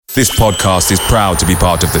This podcast is proud to be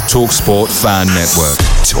part of the TalkSport Fan Network.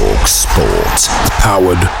 TalkSport.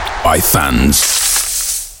 Powered by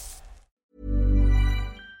fans.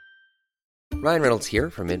 Ryan Reynolds here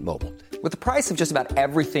from Mint Mobile. With the price of just about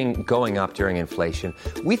everything going up during inflation,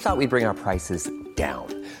 we thought we'd bring our prices down.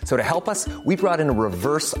 So to help us, we brought in a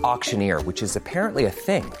reverse auctioneer, which is apparently a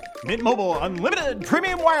thing. Mint Mobile Unlimited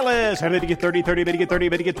Premium Wireless. How to get 30, 30, bit to get 30,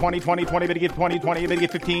 bit to get 20, 20, 20, bit to get 20, 20, bit to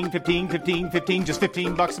get 15, 15, 15, 15, just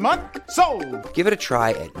 $15 a month? Sold! Give it a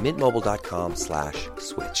try at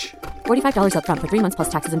mintmobile.com/switch. $45 up front for 3 months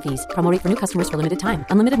plus taxes and fees. Promo rate for new customers for limited time.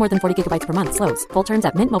 Unlimited more than 40 gigabytes per month. Slows full terms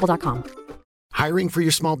at mintmobile.com. Hiring for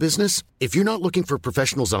your small business? If you're not looking for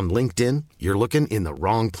professionals on LinkedIn, you're looking in the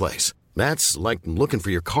wrong place. That's like looking for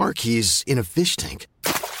your car keys in a fish tank.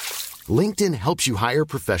 LinkedIn helps you hire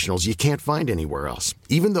professionals you can't find anywhere else,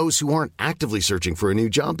 even those who aren't actively searching for a new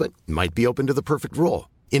job but might be open to the perfect role.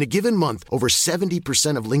 In a given month, over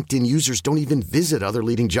 70% of LinkedIn users don't even visit other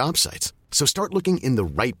leading job sites. So start looking in the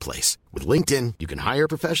right place. With LinkedIn, you can hire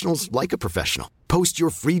professionals like a professional. Post your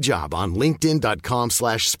free job on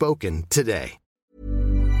linkedin.com/spoken today.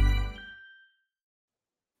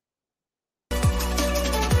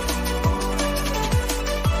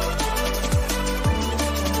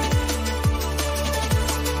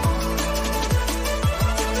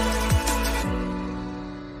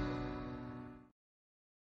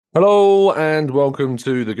 Hello and welcome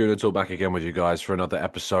to the Gooner Talk, back again with you guys for another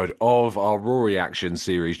episode of our Raw Reaction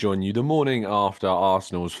series. Join you the morning after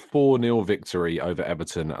Arsenal's 4-0 victory over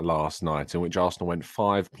Everton last night, in which Arsenal went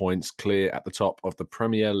 5 points clear at the top of the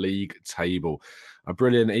Premier League table. A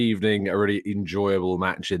brilliant evening, a really enjoyable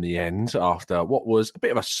match in the end after what was a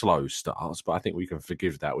bit of a slow start, but I think we can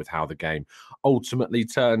forgive that with how the game ultimately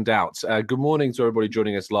turned out. Good morning to everybody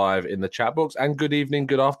joining us live in the chat box, and good evening,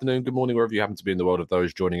 good afternoon, good morning, wherever you happen to be in the world of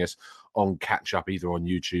those joining us on Catch Up, either on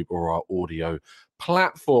YouTube or our audio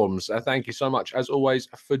platforms. Thank you so much, as always,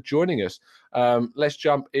 for joining us. Let's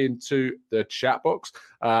jump into the chat box.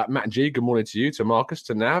 Matt G, good morning to you, to Marcus,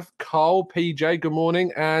 to Nav, Carl, PJ, good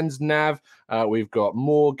morning, and Nav. We've got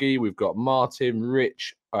Morgie, we've got Martin,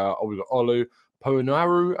 Rich, we've got Olu,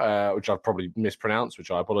 Ponaru, which I've probably mispronounced,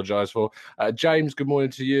 which I apologise for. James, good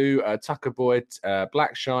morning to you. Tucker Boyd,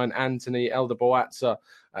 Blackshine, Anthony, Elder Boatza,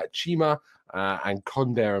 Chima, and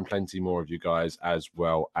Condare, and plenty more of you guys, as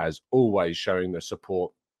well, as always, showing the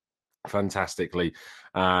support fantastically,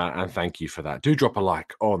 and thank you for that. Do drop a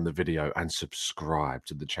like on the video and subscribe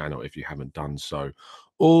to the channel if you haven't done so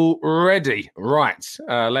already. Right,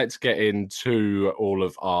 let's get into all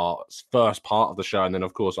of our first part of the show, and then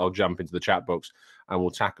of course I'll jump into the chat box and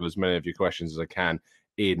we'll tackle as many of your questions as I can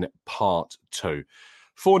in part two.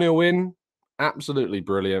 4-0 win. Absolutely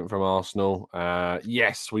brilliant from Arsenal.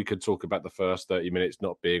 Yes, we could talk about the first 30 minutes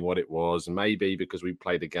not being what it was. And maybe because we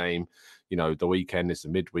played a game, you know, the weekend is a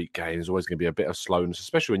midweek game. There's always going to be a bit of slowness,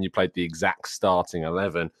 especially when you played the exact starting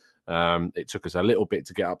 11. It took us a little bit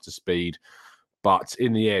to get up to speed. But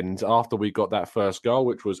in the end, after we got that first goal,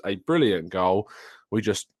 which was a brilliant goal, we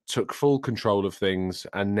just took full control of things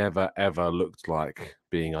and never, ever looked like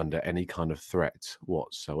being under any kind of threat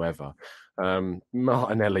whatsoever.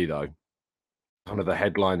 Martinelli, though. Kind of the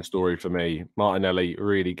headline story for me. Martinelli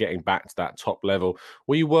really getting back to that top level.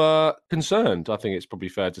 We were concerned, I think it's probably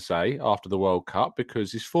fair to say, after the World Cup,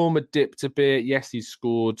 because his form had dipped a bit. Yes, he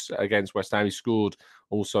scored against West Ham. He scored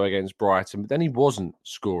also against Brighton, but then he wasn't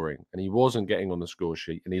scoring and he wasn't getting on the score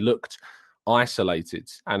sheet, and he looked isolated.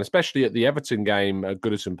 And especially at the Everton game at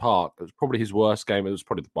Goodison Park, it was probably his worst game. It was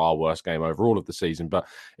probably our worst game overall of the season, but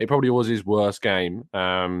it probably was his worst game.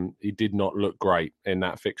 He did not look great in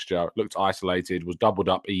that fixture. Looked isolated, was doubled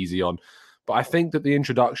up easy on. But I think that the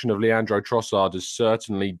introduction of Leandro Trossard has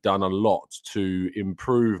certainly done a lot to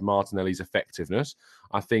improve Martinelli's effectiveness.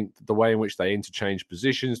 I think the way in which they interchange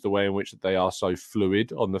positions, the way in which they are so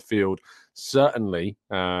fluid on the field, certainly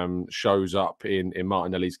shows up in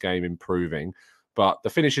Martinelli's game improving. But the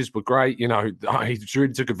finishes were great. You know, he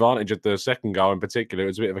really took advantage of the second goal in particular. It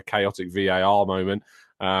was a bit of a chaotic VAR moment.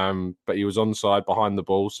 But he was onside behind the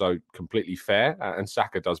ball, so completely fair. And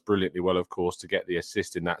Saka does brilliantly well, of course, to get the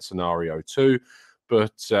assist in that scenario too.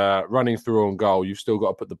 But running through on goal, you've still got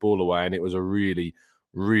to put the ball away, and it was a really,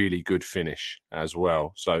 really good finish as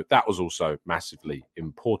well. So that was also massively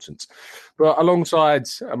important. But alongside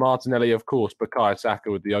Martinelli, of course, Bukayo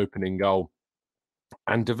Saka with the opening goal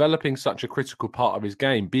and developing such a critical part of his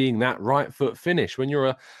game, being that right foot finish. When you're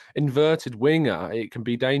a inverted winger, it can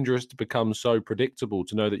be dangerous to become so predictable,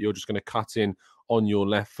 to know that you're just going to cut in on your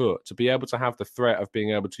left foot. To be able to have the threat of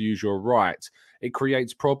being able to use your right, it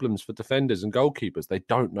creates problems for defenders and goalkeepers. They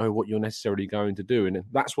don't know what you're necessarily going to do. And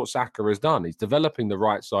that's what Saka has done. He's developing the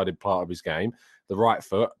right-sided part of his game, the right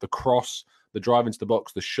foot, the cross, the drive into the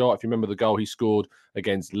box, the shot. If you remember the goal he scored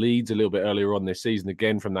against Leeds a little bit earlier on this season,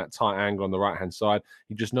 again from that tight angle on the right-hand side,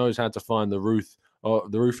 he just knows how to find the roof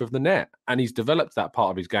of the net. And he's developed that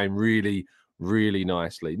part of his game really, really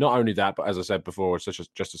nicely. Not only that, but as I said before,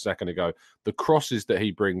 just a second ago, the crosses that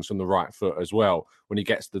he brings from the right foot as well, when he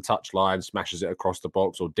gets to the touch line, smashes it across the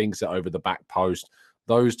box or dinks it over the back post,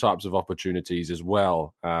 those types of opportunities as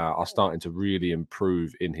well are starting to really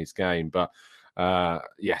improve in his game. But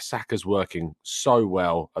Saka's working so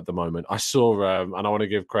well at the moment. I saw, and I want to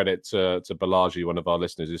give credit to Balaji, one of our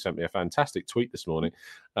listeners, who sent me a fantastic tweet this morning.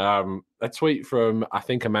 A tweet from, I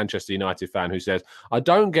think, a Manchester United fan who says, "I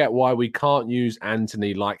don't get why we can't use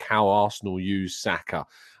Anthony like how Arsenal use Saka."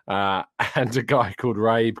 And a guy called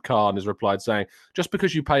Raib Khan has replied saying, "Just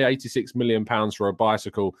because you pay £86 million for a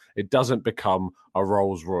bicycle, it doesn't become a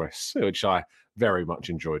Rolls Royce," which I very much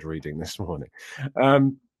enjoyed reading this morning.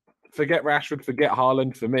 Forget Rashford, forget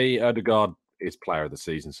Haaland. For me, Ødegaard is player of the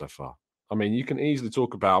season so far. I mean, you can easily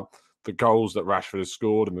talk about the goals that Rashford has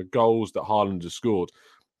scored and the goals that Haaland has scored,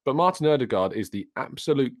 but Martin Ødegaard is the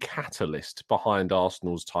absolute catalyst behind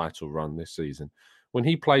Arsenal's title run this season. When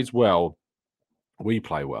he plays well, we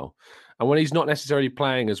play well. And when he's not necessarily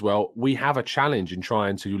playing as well, we have a challenge in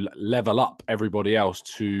trying to level up everybody else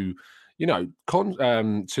to,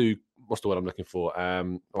 to what's the word I'm looking for?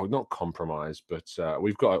 Or not compromise, but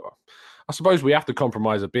we've got. I suppose we have to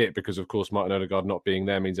compromise a bit because, of course, Martin Ødegaard not being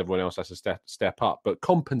there means everyone else has to step up. But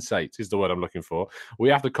compensate is the word I'm looking for. We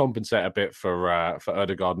have to compensate a bit for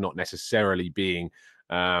Ødegaard not necessarily being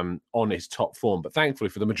on his top form. But thankfully,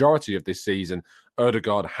 for the majority of this season,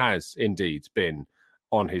 Ødegaard has indeed been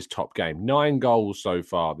on his top game. 9 goals so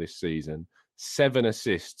far this season, 7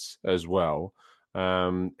 assists as well.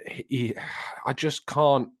 I just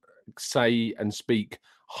can't say and speak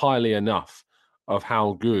highly enough of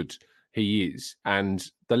how good he is,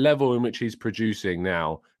 and the level in which he's producing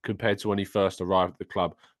now compared to when he first arrived at the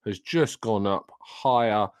club has just gone up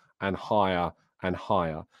higher and higher and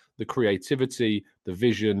higher. The creativity, the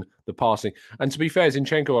vision, the passing, and to be fair,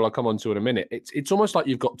 Zinchenko, I'll come on to in a minute, it's almost like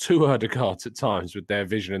you've got 2 Ødegaards at times with their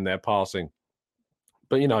vision and their passing.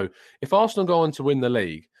 But if Arsenal go on to win the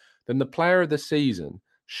league, then the player of the season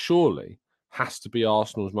surely has to be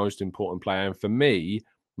Arsenal's most important player. And for me,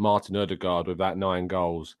 Martin Ødegaard, with that 9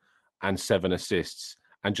 goals and 7 assists,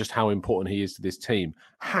 and just how important he is to this team,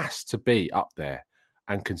 has to be up there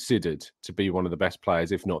and considered to be one of the best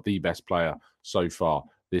players, if not the best player so far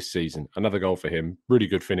this season. Another goal for him. Really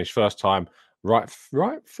good finish. First time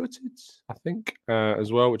right-footed, I think,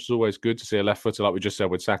 as well, which is always good to see a left-footer, like we just said,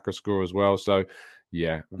 with Saka score as well. So,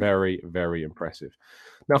 yeah, very, very impressive.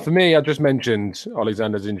 Now, for me, I just mentioned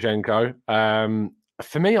Alexander Zinchenko.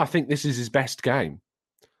 For me, I think this is his best game.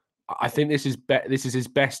 I think this is his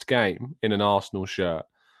best game in an Arsenal shirt.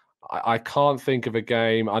 I can't think of a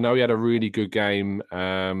game. I know he had a really good game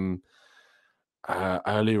earlier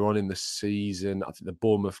on in the season. I think the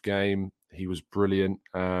Bournemouth game, he was brilliant.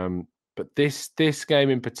 But this game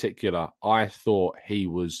in particular, I thought he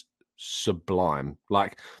was sublime.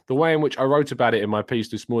 Like the way in which I wrote about it in my piece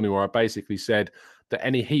this morning, where I basically said that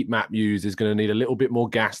any heat map used is going to need a little bit more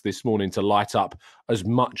gas this morning to light up as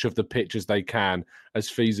much of the pitch as they can as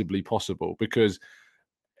feasibly possible, because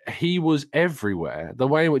he was everywhere. The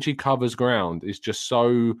way in which he covers ground is just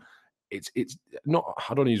so... It's not,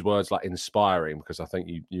 I don't use words like inspiring, because I think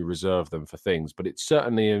you reserve them for things, but it's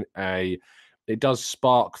certainly it does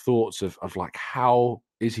spark thoughts of like, how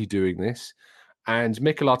is he doing this? And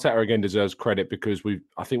Mikel Arteta again deserves credit, because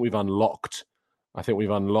I think we've unlocked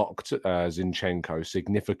Zinchenko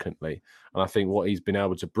significantly. And I think what he's been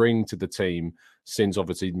able to bring to the team since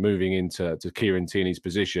obviously moving into Kieran Tierney's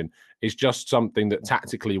position is just something that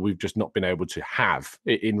tactically we've just not been able to have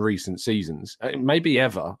in recent seasons. Maybe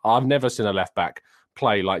ever. I've never seen a left back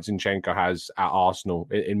play like Zinchenko has at Arsenal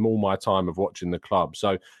in all my time of watching the club.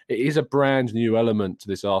 So it is a brand new element to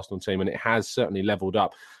this Arsenal team, and it has certainly leveled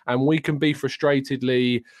up. And we can be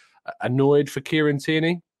frustratedly annoyed for Kieran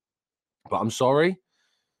Tierney, but I'm sorry.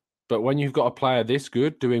 But when you've got a player this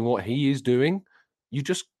good doing what he is doing, you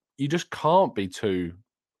just can't be too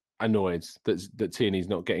annoyed that Tierney's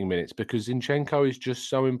not getting minutes, because Zinchenko is just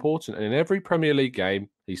so important. And in every Premier League game,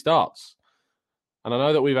 he starts. And I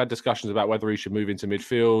know that we've had discussions about whether he should move into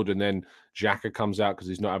midfield, and then Xhaka comes out because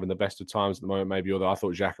he's not having the best of times at the moment, maybe, although I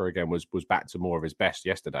thought Xhaka again was back to more of his best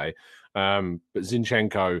yesterday. But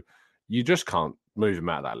Zinchenko, you just can't move him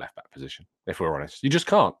out of that left-back position, if we're honest. You just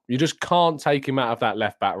can't. You just can't take him out of that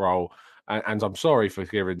left-back role. And I'm sorry for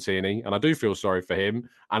Fiorentini, and I do feel sorry for him.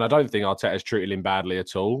 And I don't think Arteta's treated him badly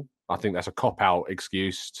at all. I think that's a cop-out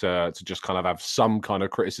excuse to just kind of have some kind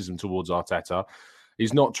of criticism towards Arteta.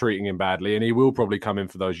 He's not treating him badly, and he will probably come in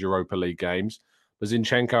for those Europa League games. But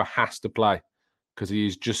Zinchenko has to play because he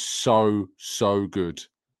is just so good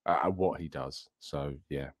at what he does. So,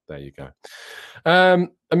 yeah, there you go.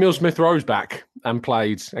 Emile Smith-Rowe's back and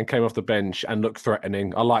played and came off the bench and looked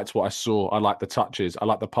threatening. I liked what I saw. I liked the touches. I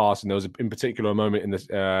liked the pass. And there was, in particular, a moment in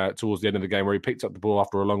the towards the end of the game where he picked up the ball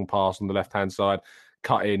after a long pass on the left-hand side,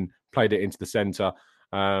 cut in, played it into the centre.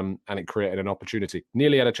 And it created an opportunity.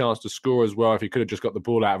 Nearly had a chance to score as well if he could have just got the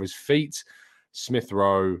ball out of his feet.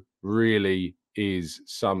 Smith-Rowe really is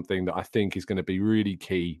something that I think is going to be really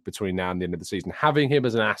key between now and the end of the season. Having him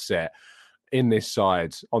as an asset in this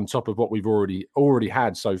side on top of what we've already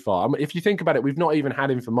had so far. I mean, if you think about it, we've not even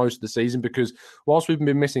had him for most of the season because whilst we've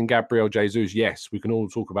been missing Gabriel Jesus, yes, we can all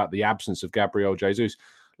talk about the absence of Gabriel Jesus.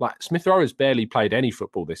 Like Smith-Rowe has barely played any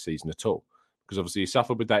football this season at all. Because obviously he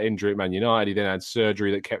suffered with that injury at Man United. He then had surgery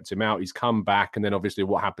that kept him out. He's come back. And then obviously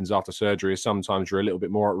what happens after surgery is sometimes you're a little bit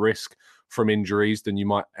more at risk from injuries than you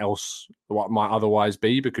might otherwise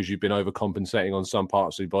be because you've been overcompensating on some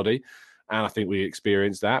parts of your body. And I think we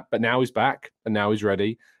experienced that. But now he's back and now he's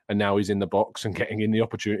ready. And now he's in the box and getting in the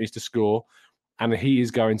opportunities to score. And he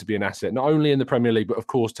is going to be an asset, not only in the Premier League, but of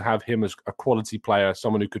course to have him as a quality player,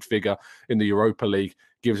 someone who could figure in the Europa League,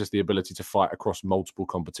 gives us the ability to fight across multiple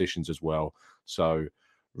competitions as well. So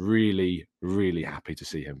really, really happy to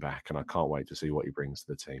see him back. And I can't wait to see what he brings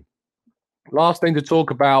to the team. Last thing to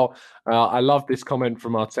talk about, I love this comment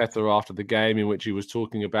from Arteta after the game in which he was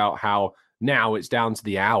talking about how now it's down to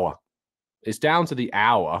the hour. It's down to the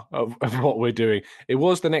hour of what we're doing. It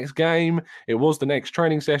was the next game. It was the next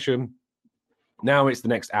training session. Now it's the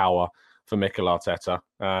next hour for Mikel Arteta.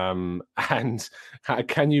 And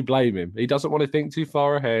can you blame him? He doesn't want to think too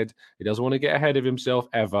far ahead. He doesn't want to get ahead of himself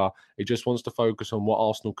ever. He just wants to focus on what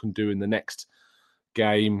Arsenal can do in the next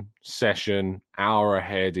game, session, hour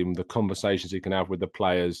ahead, in the conversations he can have with the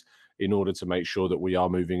players in order to make sure that we are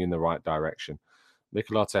moving in the right direction.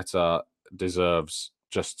 Mikel Arteta deserves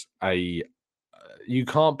just you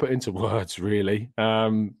can't put into words really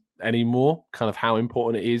anymore kind of how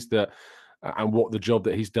important it is that and what the job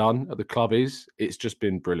that he's done at the club is. It's just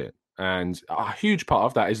been brilliant. And a huge part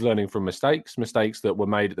of that is learning from mistakes that were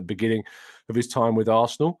made at the beginning of his time with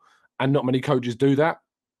Arsenal. And not many coaches do that.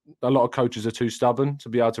 A lot of coaches are too stubborn to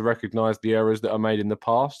be able to recognise the errors that are made in the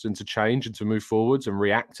past and to change and to move forwards and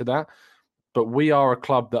react to that. But we are a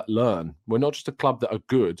club that learn. We're not just a club that are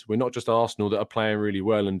good. We're not just Arsenal that are playing really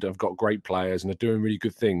well and have got great players and are doing really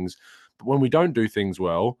good things. But when we don't do things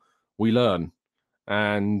well, we learn.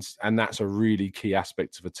 And that's a really key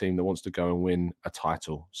aspect of a team that wants to go and win a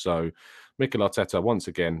title. So Mikel Arteta, once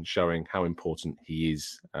again, showing how important he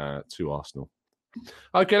is to Arsenal.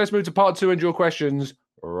 Okay, let's move to part 2 and your questions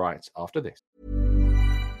right after this.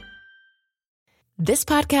 This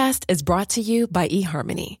podcast is brought to you by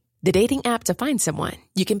eHarmony, the dating app to find someone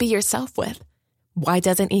you can be yourself with. Why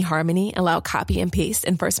doesn't eHarmony allow copy and paste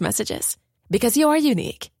in first messages? Because you are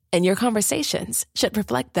unique, and your conversations should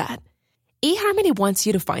reflect that. eHarmony wants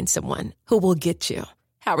you to find someone who will get you.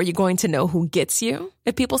 How are you going to know who gets you?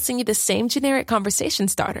 If people send you the same generic conversation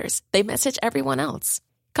starters they message everyone else.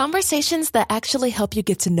 Conversations that actually help you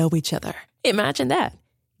get to know each other. Imagine that.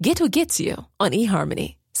 Get who gets you on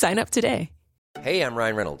eHarmony. Sign up today. Hey, I'm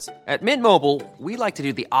Ryan Reynolds. At Mint Mobile, we like to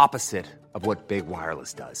do the opposite of what Big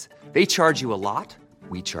Wireless does. They charge you a lot.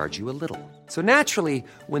 We charge you a little. So naturally,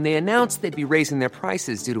 when they announced they'd be raising their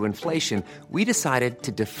prices due to inflation, we decided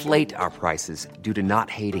to deflate our prices due to not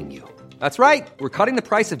hating you. That's right. We're cutting the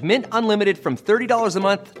price of Mint Unlimited from $30 a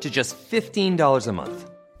month to just $15 a month.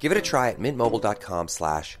 Give it a try at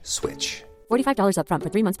mintmobile.com/switch. $45 up front for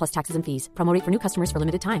 3 months plus taxes and fees. Promo rate for new customers for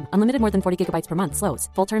limited time. Unlimited more than 40 gigabytes per month. Slows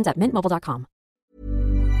full terms at mintmobile.com.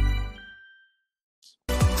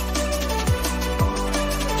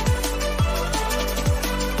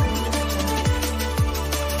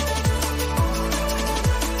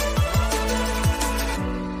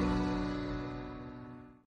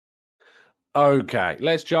 Okay,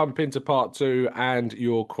 let's jump into part 2 and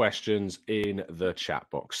your questions in the chat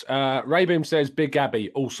box. Raybeam says, Big Gabby,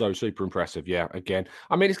 also super impressive. Yeah, again.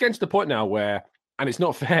 I mean, it's getting to the point now where, and it's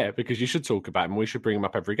not fair because you should talk about him. We should bring him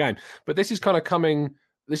up every game. But this is becoming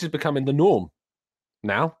the norm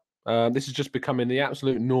now. This is just becoming the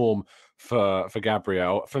absolute norm for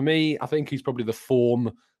Gabriel. For me, I think he's probably the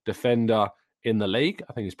form defender in the league.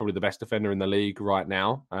 I think he's probably the best defender in the league right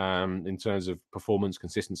now in terms of performance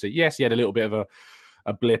consistency. Yes, he had a little bit of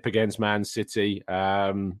a blip against Man City,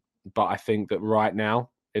 but I think that right now,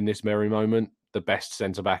 in this very moment, the best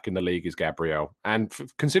centre-back in the league is Gabriel. And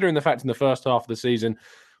considering the fact in the first half of the season,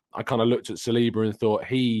 I kind of looked at Saliba and thought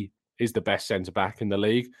he is the best centre-back in the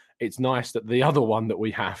league. It's nice that the other one that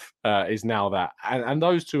we have is now that. And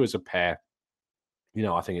those two as a pair,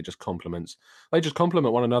 I think it just complements. They just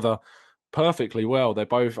complement one another perfectly well. They're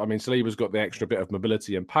both, Saliba's got the extra bit of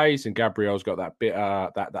mobility and pace, and Gabriel's got that bit,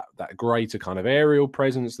 that greater kind of aerial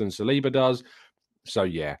presence than Saliba does. So,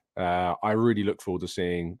 I really look forward to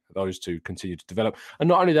seeing those two continue to develop. And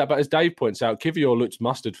not only that, but as Dave points out, Kivior looks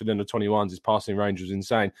mustard for the under-21s. His passing range was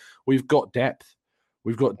insane. We've got depth.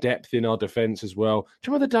 We've got depth in our defence as well.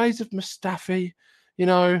 Do you remember the days of Mustafi?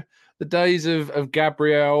 The days of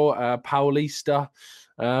Gabriel, Paulista.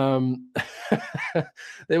 You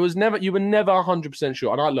were never 100%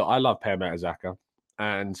 sure. And I love Per Mertesacker.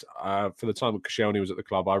 And for the time when Koscielny was at the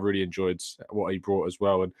club, I really enjoyed what he brought as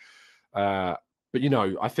well. And but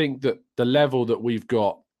I think that the level that we've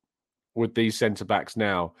got with these centre-backs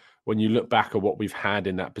now, when you look back at what we've had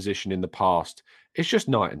in that position in the past, it's just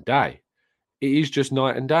night and day. It is just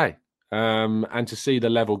night and day. And to see the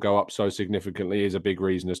level go up so significantly is a big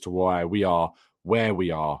reason as to why we are where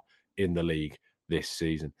we are in the league this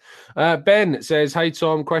season. Ben says, hey,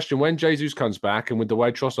 Tom, question. When Jesus comes back and with the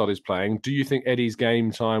way Trossard is playing, do you think Eddie's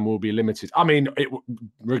game time will be limited?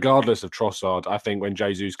 Regardless of Trossard, I think when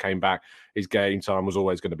Jesus came back, his game time was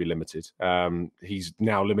always going to be limited. He's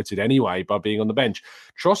now limited anyway by being on the bench.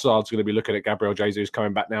 Trossard's going to be looking at Gabriel Jesus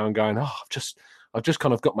coming back now and going, I've just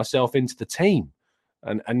kind of got myself into the team.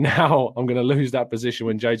 And now I'm going to lose that position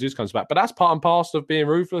when Jesus comes back. But that's part and parcel of being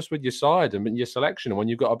ruthless with your side and your selection. And when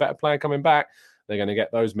you've got a better player coming back, they're going to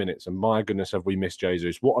get those minutes. And my goodness, have we missed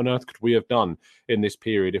Jesus? What on earth could we have done in this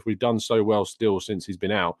period if we've done so well still since he's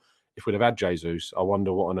been out? If we'd have had Jesus, I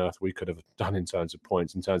wonder what on earth we could have done in terms of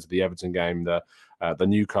points, in terms of the Everton game, the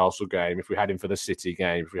Newcastle game, if we had him for the City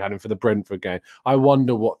game, if we had him for the Brentford game. I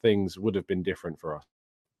wonder what things would have been different for us.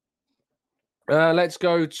 Let's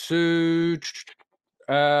go to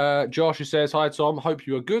Josh, who says, hi, Tom. Hope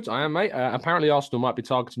you are good. I am, mate. Apparently, Arsenal might be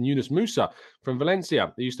targeting Yunus Musa from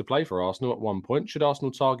Valencia. He used to play for Arsenal at one point. Should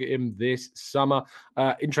Arsenal target him this summer?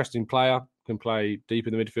 Interesting player. Can play deep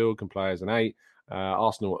in the midfield, can play as an 8.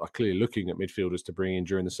 Arsenal are clearly looking at midfielders to bring in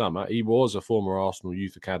during the summer. He was a former Arsenal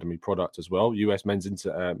Youth Academy product as well. US men's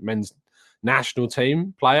national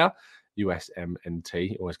team player.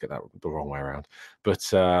 USMNT. Always get that the wrong way around. But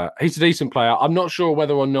he's a decent player. I'm not sure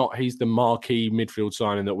whether or not he's the marquee midfield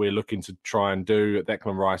signing that we're looking to try and do.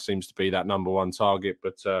 Declan Rice seems to be that number one target,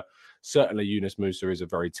 but certainly Yunus Musa is a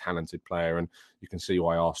very talented player, and you can see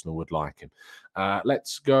why Arsenal would like him.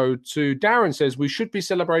 Let's go to Darren says, we should be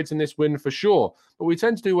celebrating this win for sure, but we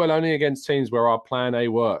tend to do well only against teams where our plan A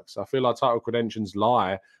works. I feel our title credentials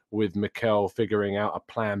lie with Mikel figuring out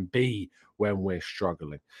a plan B when we're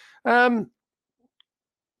struggling.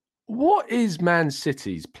 What is Man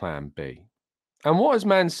City's plan B? And what has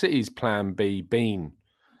Man City's plan B been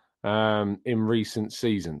in recent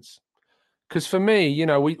seasons? Because for me,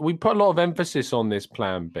 we put a lot of emphasis on this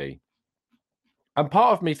plan B. And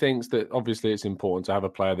part of me thinks that obviously it's important to have a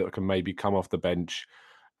player that can maybe come off the bench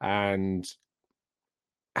and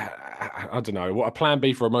I don't know what a plan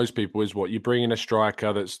B for most people is. What you bring in a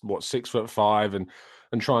striker that's 6'5"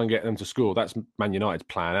 and try and get them to score. That's Man United's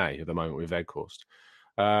plan A at the moment with Weghorst.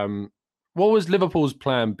 What was Liverpool's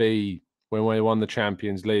plan B when they won the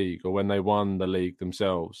Champions League or when they won the league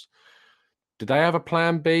themselves? Did they have a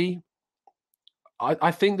plan B?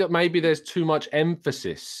 I think that maybe there's too much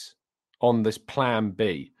emphasis on this plan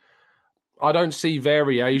B. I don't see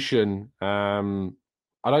variation.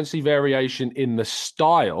 I don't see variation in the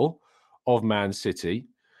style of Man City.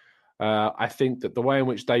 I think that the way in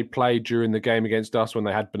which they played during the game against us when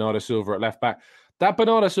they had Bernardo Silva at left back, that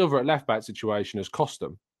Bernardo Silva at left back situation has cost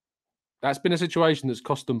them. That's been a situation that's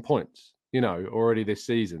cost them points, already this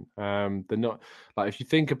season. They're not if you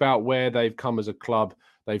think about where they've come as a club,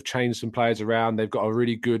 they've changed some players around. They've got a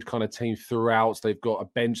really good kind of team throughout. They've got a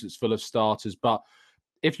bench that's full of starters. But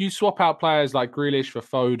if you swap out players like Grealish for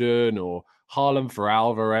Foden or Haaland for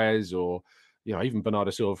Alvarez or even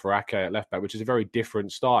Bernardo Silva for Ake at left back, which is a very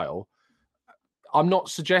different style, I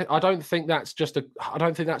don't think that's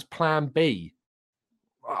plan B.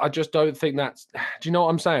 I just don't think that's... Do you know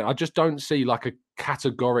what I'm saying? I just don't see like a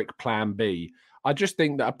categoric plan B. I just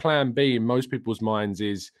think that a plan B in most people's minds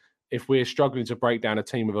is if we're struggling to break down a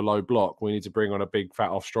team with a low block, we need to bring on a big fat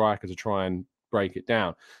off striker to try and break it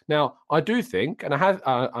down. Now, I do think, and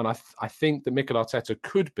I think that Mikel Arteta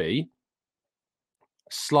could be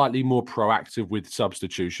slightly more proactive with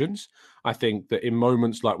substitutions. I think that in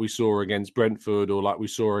moments like we saw against Brentford or like we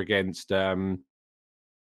saw against Man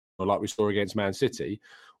City,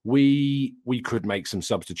 we could make some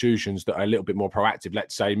substitutions that are a little bit more proactive.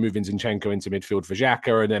 Let's say moving Zinchenko into midfield for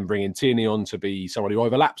Xhaka and then bringing Tierney on to be someone who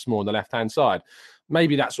overlaps more on the left-hand side.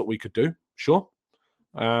 Maybe that's what we could do, sure.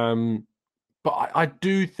 But I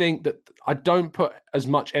do think that I don't put as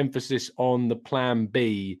much emphasis on the plan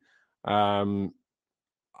B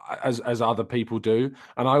as other people do.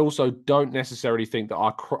 And I also don't necessarily think that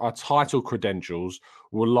our title credentials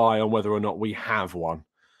will lie on whether or not we have one.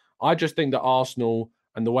 I just think that Arsenal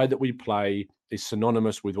and the way that we play is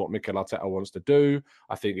synonymous with what Mikel Arteta wants to do.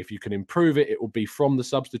 I think if you can improve it, it will be from the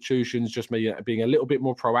substitutions, just being a little bit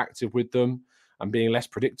more proactive with them and being less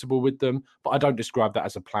predictable with them. But I don't describe that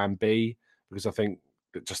as a plan B, because I think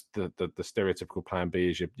that just the stereotypical plan B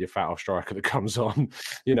is your fat off striker that comes on,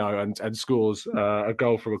 and scores a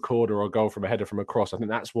goal from a corner or a goal from a header from a cross. I think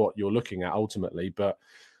that's what you're looking at ultimately. But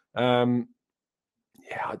I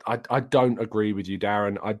don't agree with you,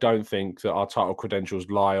 Darren. I don't think that our title credentials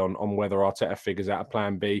lie on whether Arteta figures out a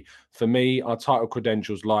plan B. For me, our title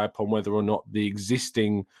credentials lie upon whether or not the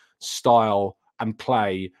existing style and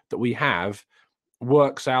play that we have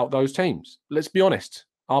works out those teams. Let's be honest.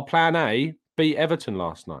 Our plan A beat Everton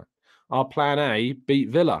last night. Our plan A beat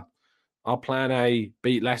Villa. Our plan A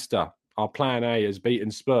beat Leicester. Our plan A has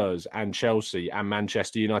beaten Spurs and Chelsea and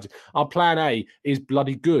Manchester United. Our plan A is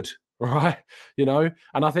bloody good, right? And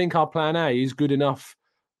I think our plan A is good enough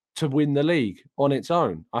to win the league on its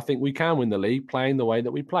own. I think we can win the league playing the way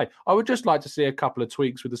that we play. I would just like to see a couple of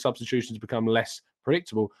tweaks with the substitutions become less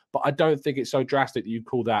predictable, but I don't think it's so drastic that you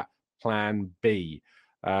call that plan B.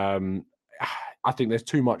 I think there's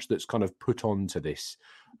too much that's kind of put onto this.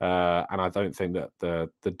 And I don't think that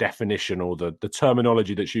the definition or the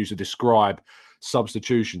terminology that's used to describe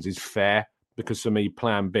substitutions is fair, because for me,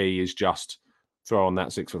 plan B is just throw on that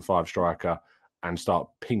 6'5" striker and start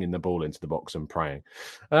pinging the ball into the box and praying.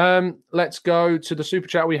 Let's go to the super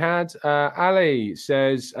chat we had. Ali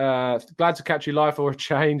says, glad to catch you live for a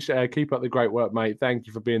change. Keep up the great work, mate. Thank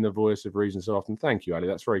you for being the voice of reason so often. Thank you, Ali.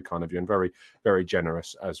 That's very kind of you and very, very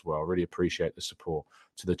generous as well. Really appreciate the support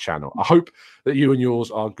to the channel. I hope that you and yours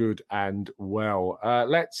are good and well.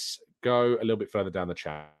 Let's go a little bit further down the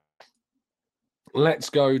chat. Let's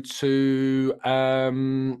go to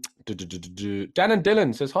Dan and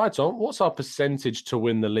Dylan says, hi, Tom. What's our percentage to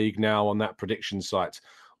win the league now on that prediction site?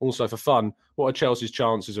 Also, for fun, what are Chelsea's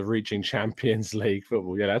chances of reaching Champions League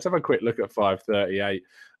football? Yeah, let's have a quick look at 538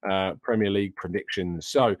 Premier League predictions.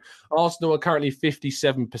 So Arsenal are currently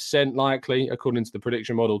 57% likely, according to the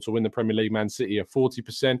prediction model, to win the Premier League. Man City are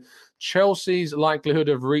 40%. Chelsea's likelihood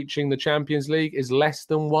of reaching the Champions League is less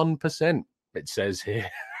than 1%, it says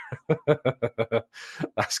here.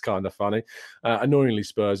 That's kind of funny. Annoyingly,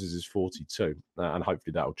 Spurs is 42, and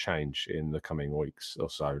hopefully that will change in the coming weeks or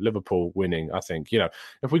so. Liverpool winning, I think,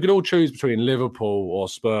 if we could all choose between Liverpool or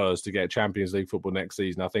Spurs to get Champions League football next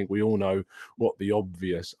season, I think we all know what the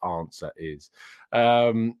obvious answer is.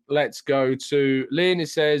 Let's go to Lynn. It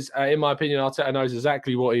says, in my opinion, Arteta knows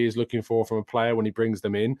exactly what he is looking for from a player when he brings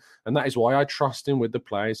them in, and that is why I trust him with the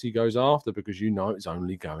players he goes after, because it's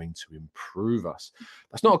only going to improve us.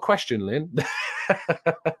 That's not a question, Lynn.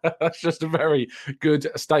 That's just a very good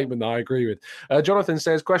statement that I agree with. Jonathan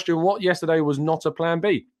says, question, what yesterday was not a plan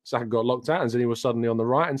B? Saka got locked out and Zinni was suddenly on the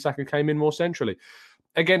right and Saka came in more centrally.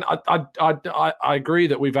 Again, I agree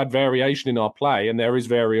that we've had variation in our play and there is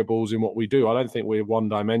variables in what we do. I don't think we're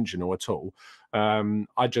one-dimensional at all.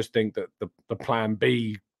 I just think that the plan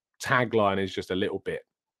B tagline is just a little bit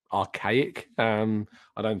archaic. I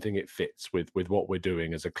don't think it fits with what we're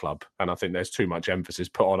doing as a club. And I think there's too much emphasis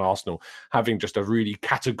put on Arsenal having just a really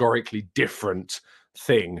categorically different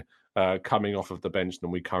thing coming off of the bench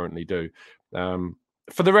than we currently do.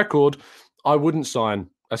 For the record, I wouldn't sign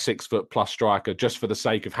a 6-foot+ striker just for the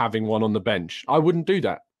sake of having one on the bench. I wouldn't do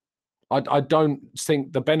that. I don't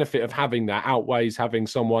think the benefit of having that outweighs having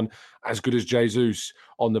someone as good as Jesus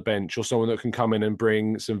on the bench, or someone that can come in and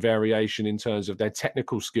bring some variation in terms of their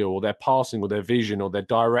technical skill or their passing or their vision or their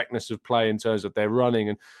directness of play in terms of their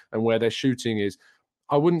running and where their shooting is.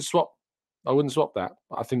 I wouldn't swap that.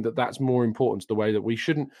 I think that that's more important to the way that we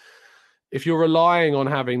shouldn't. If you're relying on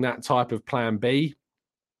having that type of plan B,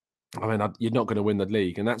 you're not going to win the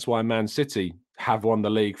league. And that's why Man City have won the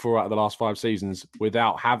league 4 out of the last 5 seasons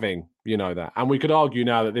without having, that. And we could argue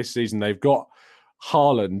now that this season they've got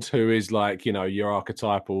Haaland, who is like, your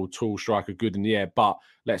archetypal tall striker, good in the air. But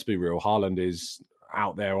let's be real, Haaland is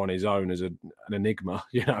out there on his own as an enigma.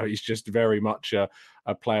 He's just very much a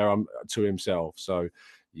player to himself. So,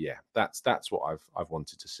 yeah, that's what I've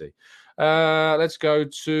wanted to see. Let's go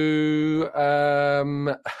to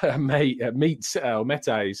Mete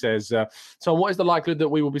says, Tom, what is the likelihood that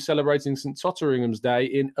we will be celebrating St. Totteringham's Day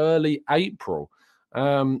in early April?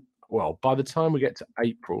 Well, by the time we get to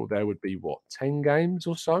April, there would be, 10 games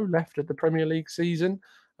or so left of the Premier League season.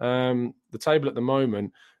 The table at the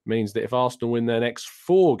moment means that if Arsenal win their next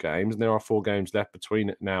 4 games, and there are 4 games left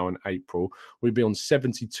between now and April, we'd be on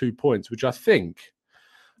 72 points, which I think,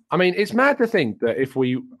 it's mad to think that if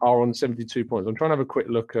we are on 72 points, I'm trying to have a quick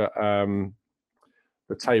look at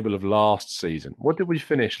the table of last season. What did we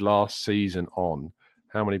finish last season on?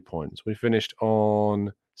 How many points? We finished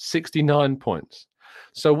on 69 points.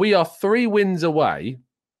 So we are 3 wins away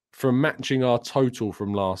from matching our total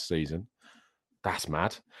from last season. That's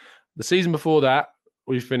mad. The season before that,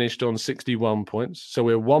 we finished on 61 points. So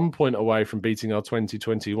we're 1 point away from beating our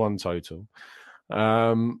 2021 total.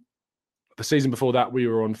 The season before that, we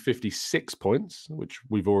were on 56 points, which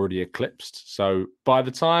we've already eclipsed. So by the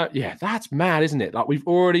time, that's mad, isn't it? Like, we've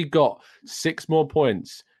already got 6 more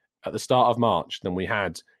points at the start of March than we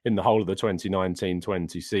had in the whole of the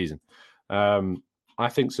 2019-20 season. I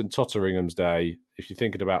think St. Totteringham's Day, if you're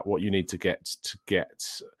thinking about what you need to get,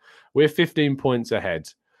 we're 15 points ahead.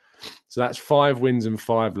 So that's 5 wins and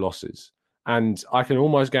 5 losses. And I can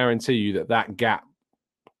almost guarantee you that gap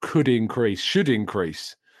should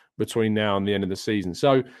increase between now and the end of the season.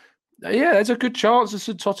 So, there's a good chance of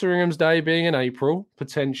St. Totteringham's Day being in April,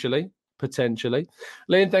 potentially.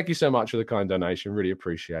 Lynn, thank you so much for the kind donation. Really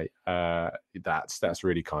appreciate that's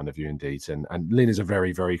really kind of you indeed. And Lynn is a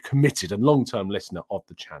very, very committed and long-term listener of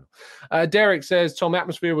the channel. Derek says, Tom,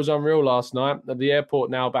 atmosphere was unreal last night. At the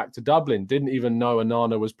airport now back to Dublin. Didn't even know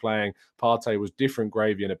Onana was playing. Partey was different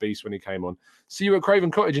gravy and a beast when he came on. See you at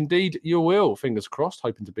Craven Cottage. Indeed, you will. Fingers crossed.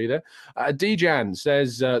 Hoping to be there. Dejan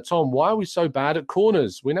says, Tom, why are we so bad at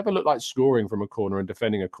corners? We never look like scoring from a corner and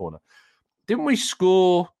defending a corner. Didn't we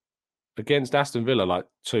score against Aston Villa like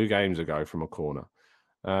 2 games ago from a corner?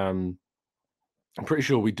 I'm pretty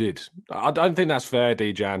sure we did. I don't think that's fair,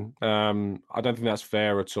 Dejan. I don't think that's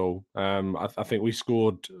fair at all. I think we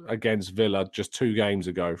scored against Villa just 2 games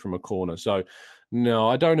ago from a corner. So, no,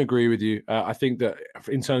 I don't agree with you. I think that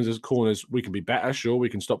in terms of corners, we can be better. Sure, we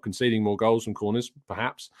can stop conceding more goals from corners,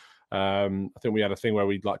 perhaps. I think we had a thing where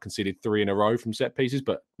we conceded 3 in a row from set pieces,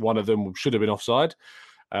 but one of them should have been offside.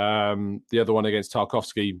 The other one against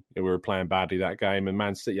Tarkowski, we were playing badly that game, and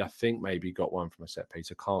Man City, I think, maybe got one from a set piece.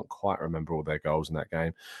 I can't quite remember all their goals in that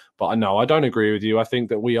game. But no, I don't agree with you. I think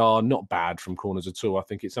that we are not bad from corners at all. I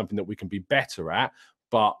think it's something that we can be better at,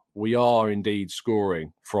 but we are indeed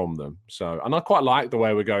scoring from them. So, and I quite like the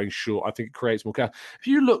way we're going short. I think it creates more chaos. If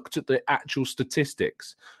you looked at the actual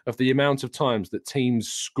statistics of the amount of times that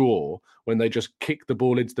teams score when they just kick the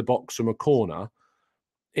ball into the box from a corner,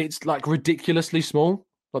 it's like ridiculously small.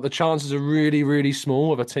 Like, the chances are really, really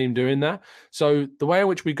small of a team doing that. So the way in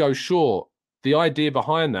which we go short, the idea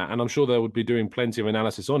behind that, and I'm sure they would be doing plenty of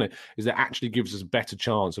analysis on it, is that it actually gives us a better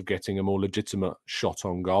chance of getting a more legitimate shot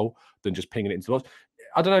on goal than just pinging it into the box.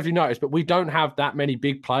 I don't know if you noticed, but we don't have that many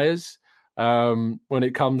big players when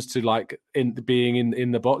it comes to being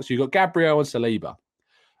in the box. You've got Gabriel and Saliba.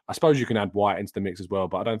 I suppose you can add White into the mix as well,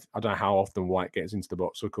 but I don't know how often White gets into the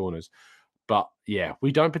box or corners. But yeah,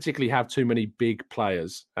 we don't particularly have too many big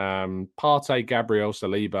players. Partey, Gabriel,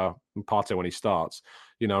 Saliba, and Partey when he starts,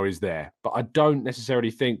 is there. But I don't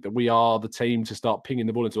necessarily think that we are the team to start pinging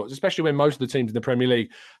the ball into it, especially when most of the teams in the Premier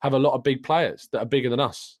League have a lot of big players that are bigger than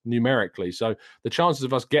us numerically. So the chances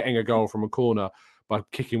of us getting a goal from a corner by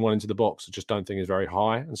kicking one into the box, I just don't think is very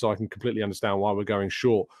high. And so I can completely understand why we're going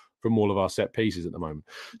short from all of our set pieces at the moment.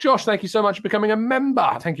 Josh, thank you so much for becoming a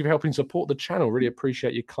member. Thank you for helping support the channel. Really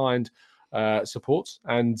appreciate your kind support.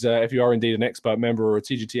 And if you are indeed an expert member or a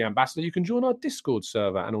TGT ambassador, you can join our Discord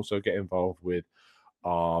server and also get involved with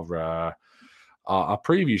our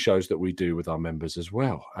preview shows that we do with our members as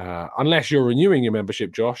well. Unless you're renewing your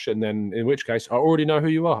membership, Josh, and then in which case I already know who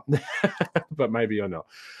you are, but maybe you're not.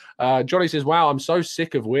 Johnny says, "Wow, I'm so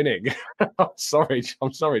sick of winning." I'm sorry,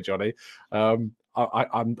 Johnny.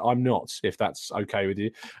 I'm not, if that's okay with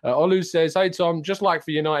you. Olu says, "Hey Tom, just like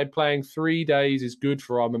for United, playing 3 days is good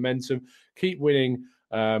for our momentum. Keep winning,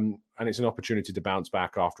 and it's an opportunity to bounce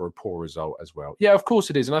back after a poor result as well." Yeah, of course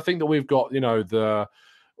it is, and I think that we've got,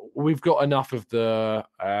 we've got enough of the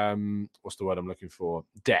what's the word I'm looking for?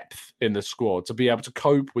 Depth in the squad to be able to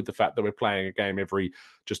cope with the fact that we're playing a game every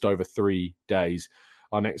just over 3 days.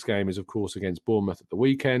 Our next game is, of course, against Bournemouth at the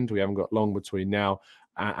weekend. We haven't got long between now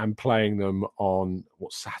and playing them on,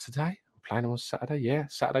 Saturday? Playing them on Saturday? Yeah,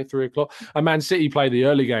 Saturday, 3 o'clock. And Man City play the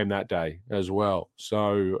early game that day as well.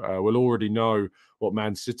 So we'll already know what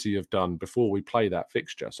Man City have done before we play that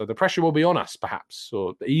fixture. So the pressure will be on us, perhaps,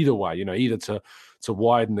 or either way, either to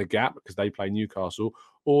widen the gap because they play Newcastle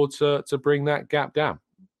or to bring that gap down.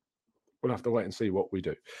 We'll have to wait and see what we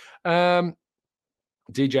do.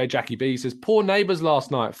 DJ Jackie B says, poor neighbours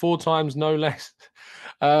last night, 4 times, no less.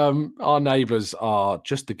 Our neighbours are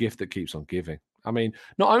just the gift that keeps on giving. I mean,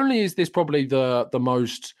 not only is this probably the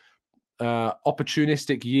most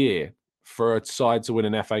opportunistic year for a side to win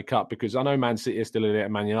an FA Cup, because I know Man City is still in it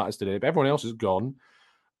and Man United is still in it, but everyone else is gone.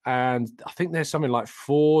 And I think there's something like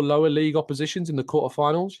 4 lower league oppositions in the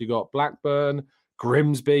quarterfinals. You got Blackburn,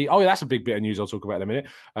 Grimsby. Oh, yeah, that's a big bit of news I'll talk about in a minute.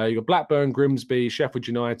 You got Blackburn, Grimsby, Sheffield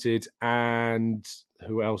United, and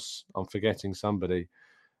who else? I'm forgetting somebody.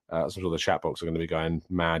 I'm sure the chat box are going to be going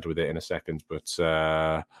mad with it in a second, but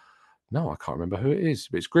no, I can't remember who it is.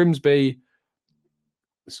 But it's Grimsby,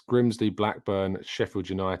 Blackburn, Sheffield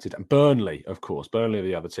United, and Burnley, of course. Burnley are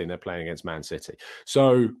the other team. They're playing against Man City.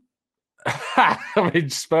 So, I mean,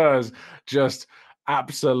 Spurs just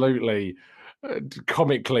absolutely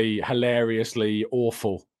comically, hilariously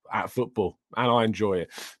awful at football, and I enjoy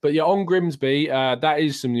it. But yeah, on Grimsby, that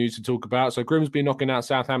is some news to talk about. So Grimsby knocking out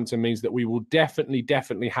Southampton means that we will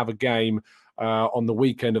definitely have a game on the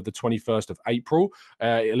weekend of the 21st of April.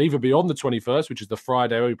 It'll either be on the 21st, which is the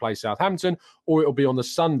Friday where we play Southampton, or it'll be on the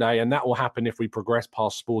Sunday, and that will happen if we progress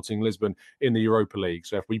past Sporting Lisbon in the Europa League.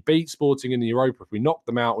 So if we beat Sporting in the Europa, if we knock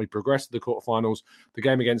them out, we progress to the quarterfinals, the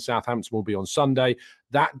game against Southampton will be on Sunday.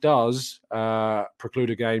 That does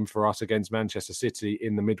preclude a game for us against Manchester City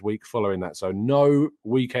in the midweek following that. So no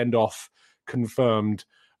weekend off confirmed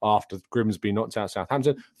after Grimsby knocked out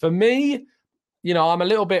Southampton. For me, I'm a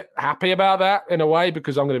little bit happy about that in a way,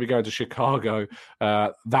 because I'm going to be going to Chicago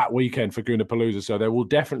that weekend for Gunapalooza. So there will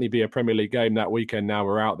definitely be a Premier League game that weekend now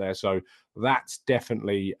we're out there. So that's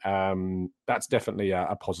definitely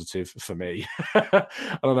a positive for me. I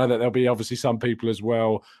don't know that there'll be obviously some people as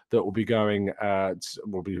well that will be going,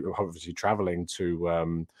 will be obviously traveling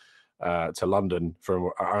to London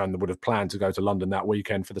and would have planned to go to London that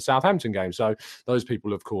weekend for the Southampton game. So those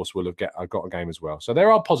people, of course, will have got a game as well. So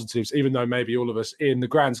there are positives, even though maybe all of us in the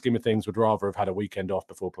grand scheme of things would rather have had a weekend off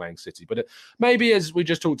before playing City. But maybe, as we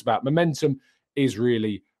just talked about, momentum is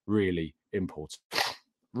really, really important.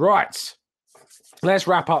 Right. Let's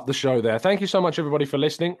wrap up the show there. Thank you so much, everybody, for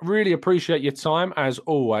listening. Really appreciate your time, as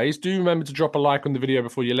always. Do remember to drop a like on the video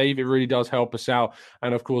before you leave. It really does help us out.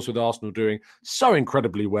 And, of course, with Arsenal doing so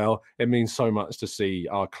incredibly well, it means so much to see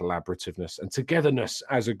our collaborativeness and togetherness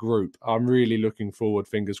as a group. I'm really looking forward,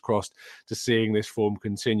 fingers crossed, to seeing this form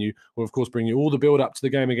continue. We'll, of course, bring you all the build-up to the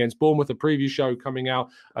game against Bournemouth, a preview show coming out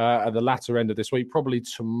at the latter end of this week, probably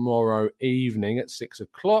tomorrow evening at 6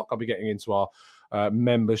 o'clock. I'll be getting into our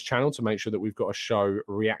members channel to make sure that we've got a show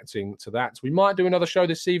reacting to that. We might do another show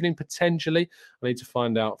this evening, potentially. I need to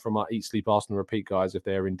find out from our Eat, Sleep, Arsenal Repeat guys if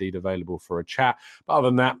they're indeed available for a chat. But other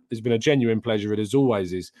than that, it's been a genuine pleasure, it as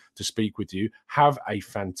always is, to speak with you. Have a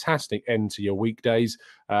fantastic end to your weekdays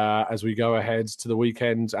as we go ahead to the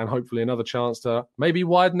weekend, and hopefully another chance to maybe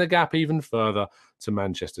widen the gap even further to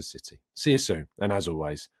Manchester City. See you soon, and as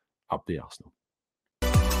always, up the Arsenal.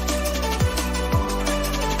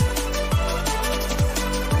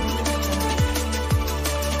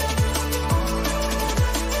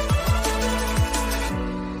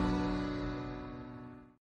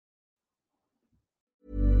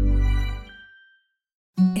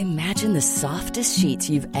 Imagine the softest sheets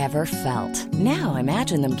you've ever felt. Now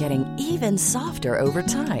imagine them getting even softer over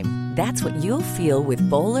time. That's what you'll feel with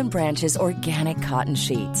Boll & Branch's organic cotton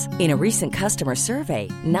sheets. In a recent customer survey,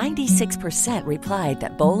 96% replied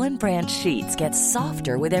that Boll & Branch sheets get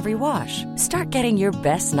softer with every wash. Start getting your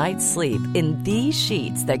best night's sleep in these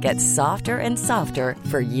sheets that get softer and softer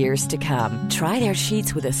for years to come. Try their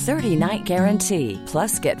sheets with a 30-night guarantee.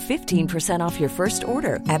 Plus, get 15% off your first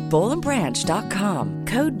order at bollandbranch.com.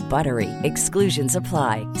 Code BUTTERY. Exclusions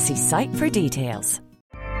apply. See site for details.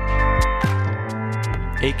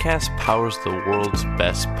 Acast powers the world's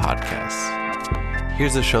best podcasts.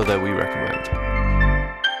 Here's a show that we recommend.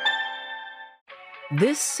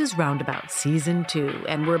 This is Roundabout Season 2,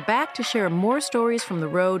 and we're back to share more stories from the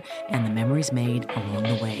road and the memories made along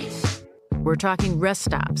the way. We're talking rest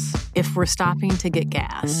stops. If we're stopping to get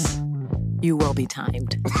gas, you will be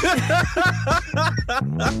timed.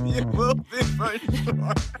 You will be for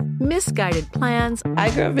sure. Misguided plans.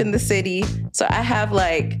 I grew up in the city, so I have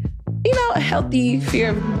a healthy fear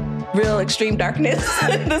of real extreme darkness.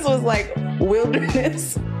 This was like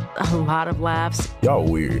wilderness. A lot of laughs. Y'all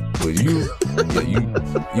weird, but you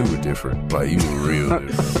were different. Like, you were real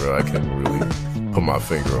different, bro. I can't really put my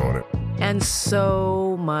finger on it. And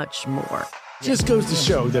so much more. Just goes to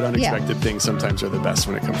show that unexpected things sometimes are the best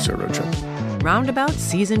when it comes to a road trip. Roundabout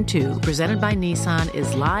Season 2, presented by Nissan,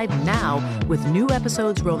 is live now with new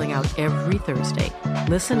episodes rolling out every Thursday.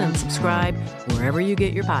 Listen and subscribe wherever you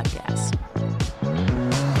get your podcasts.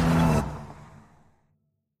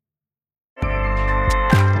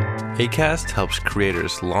 Acast helps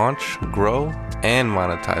creators launch, grow, and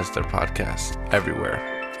monetize their podcasts everywhere.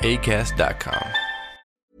 Acast.com.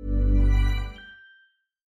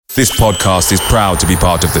 This podcast is proud to be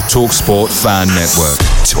part of the TalkSport Fan Network.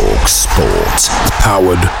 TalkSport.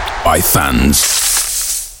 Powered by fans.